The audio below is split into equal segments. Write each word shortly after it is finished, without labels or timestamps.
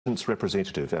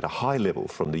representative at a high level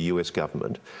from the US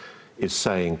government is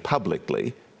saying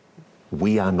publicly,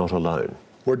 we are not alone.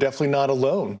 We're definitely not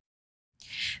alone.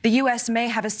 The U.S. may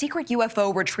have a secret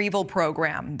UFO retrieval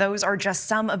program. Those are just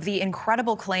some of the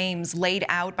incredible claims laid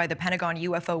out by the Pentagon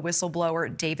UFO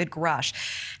whistleblower David Grusch.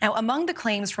 Now, among the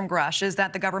claims from Grusch is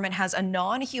that the government has a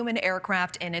non-human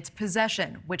aircraft in its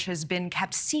possession, which has been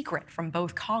kept secret from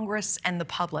both Congress and the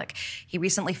public. He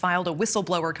recently filed a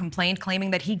whistleblower complaint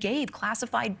claiming that he gave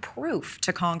classified proof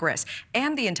to Congress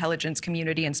and the intelligence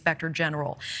community inspector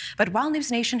general. But while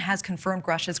NewsNation has confirmed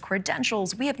Grusch's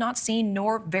credentials, we have not seen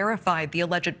nor verified the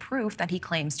alleged proof that he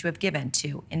claims to have given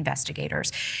to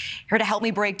investigators. Here to help me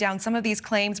break down some of these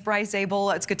claims, Bryce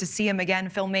Zabel. It's good to see him again,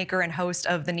 filmmaker and host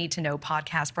of the Need to Know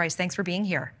podcast. Bryce, thanks for being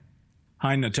here.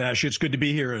 Hi, Natasha. It's good to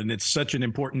be here, and it's such an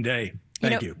important day.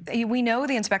 Thank you. We know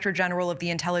the Inspector General of the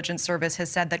Intelligence Service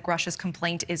has said that Grusch's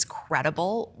complaint is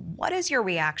credible. What is your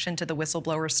reaction to the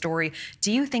whistleblower story?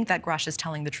 Do you think that Grusch is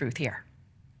telling the truth here?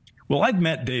 Well, I've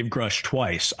met Dave Grusch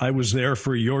twice. I was there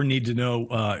for your Need to Know,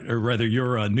 or rather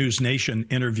your NewsNation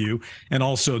interview, and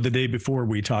also the day before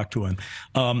we talked to him.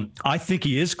 I think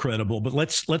he is credible, but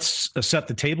let's set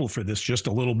the table for this just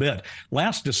a little bit.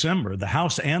 Last December, the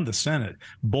House and the Senate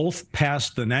both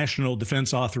passed the National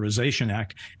Defense Authorization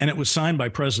Act, and it was signed by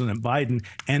President Biden,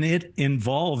 and it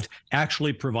involved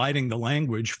actually providing the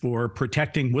language for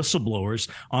protecting whistleblowers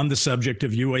on the subject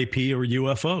of UAP or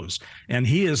UFOs. And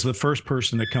he is the first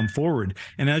person to come forward.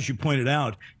 And as you pointed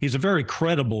out, he's a very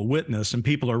credible witness, and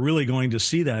people are really going to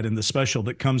see that in the special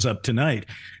that comes up tonight.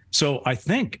 So I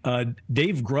think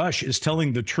Dave Grusch is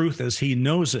telling the truth as he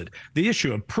knows it. The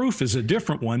issue of proof is a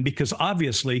different one because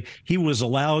obviously he was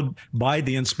allowed by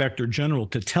the Inspector General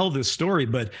to tell this story,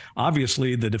 but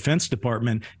obviously the Defense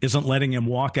Department isn't letting him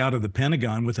walk out of the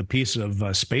Pentagon with a piece of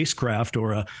spacecraft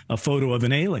or a photo of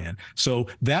an alien. So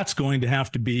that's going to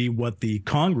have to be what the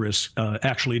Congress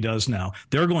actually does now.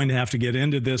 They're going to have to get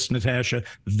into this, Natasha.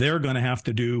 They're going to have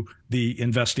to do the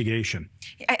investigation.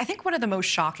 I think one of the most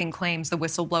shocking claims the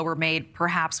whistleblower made,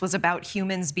 perhaps, was about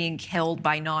humans being killed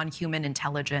by non-human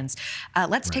intelligence.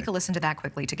 Let's take a listen to that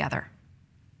quickly together.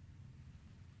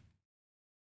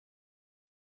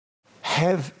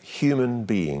 Have human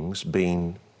beings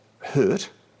been hurt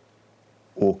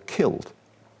or killed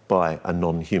by a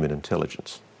non-human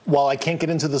intelligence? While I can't get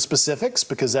into the specifics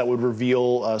because that would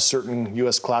reveal certain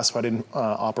U.S. classified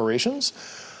operations,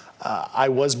 I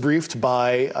was briefed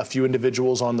by a few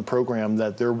individuals on the program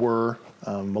that there were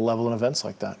malevolent events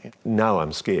like that. No,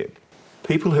 I'm scared.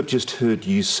 People have just heard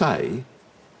you say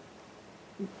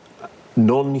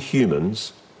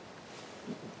non-humans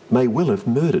may well have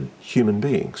murdered human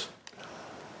beings.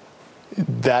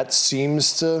 That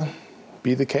seems to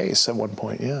be the case at one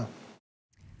point, yeah.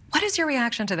 What is your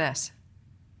reaction to this?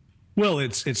 Well,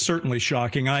 it's certainly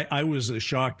shocking. I was as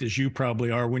shocked as you probably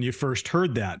are when you first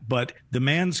heard that. But the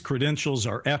man's credentials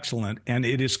are excellent, and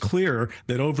it is clear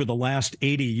that over the last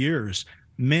 80 years,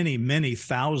 many, many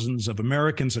thousands of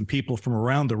Americans and people from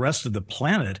around the rest of the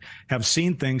planet have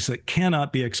seen things that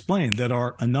cannot be explained, that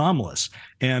are anomalous.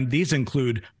 And these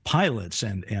include pilots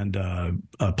and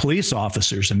police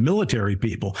officers and military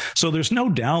people. So there's no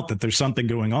doubt that there's something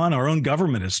going on. Our own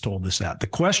government has told us that. The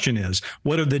question is,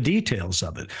 what are the details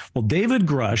of it? Well, David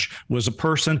Grusch was a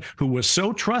person who was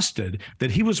so trusted that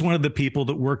he was one of the people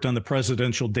that worked on the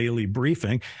presidential daily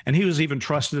briefing, and he was even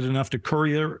trusted enough to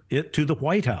courier it to the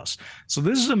White House. So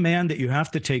this is a man that you have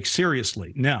to take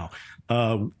seriously.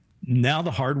 Now the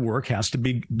hard work has to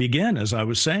begin, as I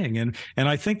was saying. And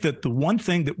I think that the one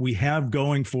thing that we have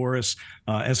going for us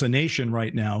as a nation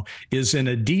right now is in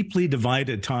a deeply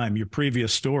divided time. Your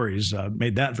previous stories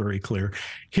made that very clear.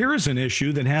 Here is an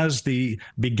issue that has the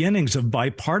beginnings of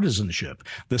bipartisanship.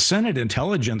 The Senate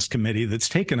Intelligence Committee that's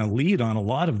taken a lead on a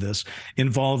lot of this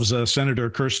involves Senator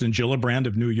Kirsten Gillibrand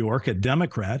of New York, a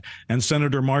Democrat, and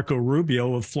Senator Marco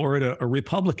Rubio of Florida, a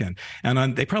Republican.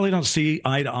 And they probably don't see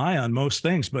eye to eye on most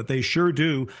things, but they sure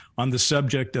do on the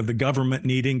subject of the government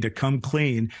needing to come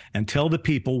clean and tell the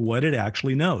people what it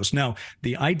actually knows. Now,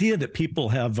 the idea that people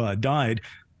have died,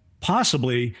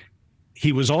 possibly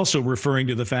he was also referring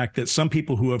to the fact that some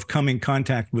people who have come in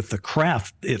contact with the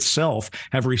craft itself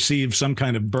have received some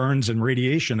kind of burns and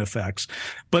radiation effects.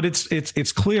 But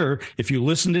it's clear, if you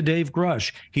listen to Dave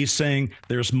Grusch, he's saying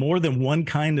there's more than one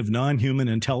kind of non-human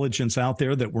intelligence out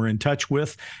there that we're in touch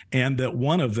with, and that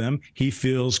one of them he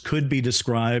feels could be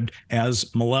described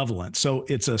as malevolent. So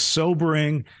it's a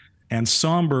sobering and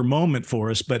somber moment for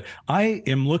us. But I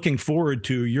am looking forward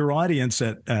to your audience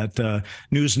at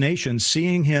News Nation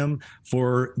seeing him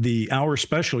for the hour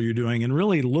special you're doing and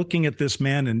really looking at this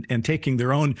man and taking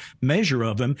their own measure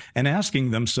of him and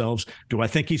asking themselves, do I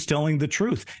think he's telling the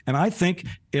truth? And I think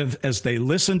as they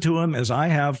listen to him, as I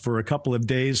have for a couple of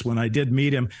days when I did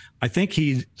meet him, I think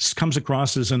he comes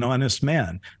across as an honest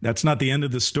man. That's not the end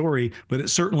of the story, but it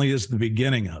certainly is the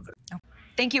beginning of it.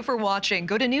 Thank you for watching.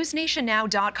 Go to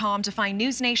newsnationnow.com to find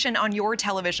News Nation on your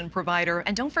television provider.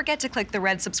 And don't forget to click the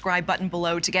red subscribe button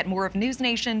below to get more of News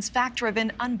Nation's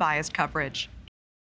fact-driven, unbiased coverage.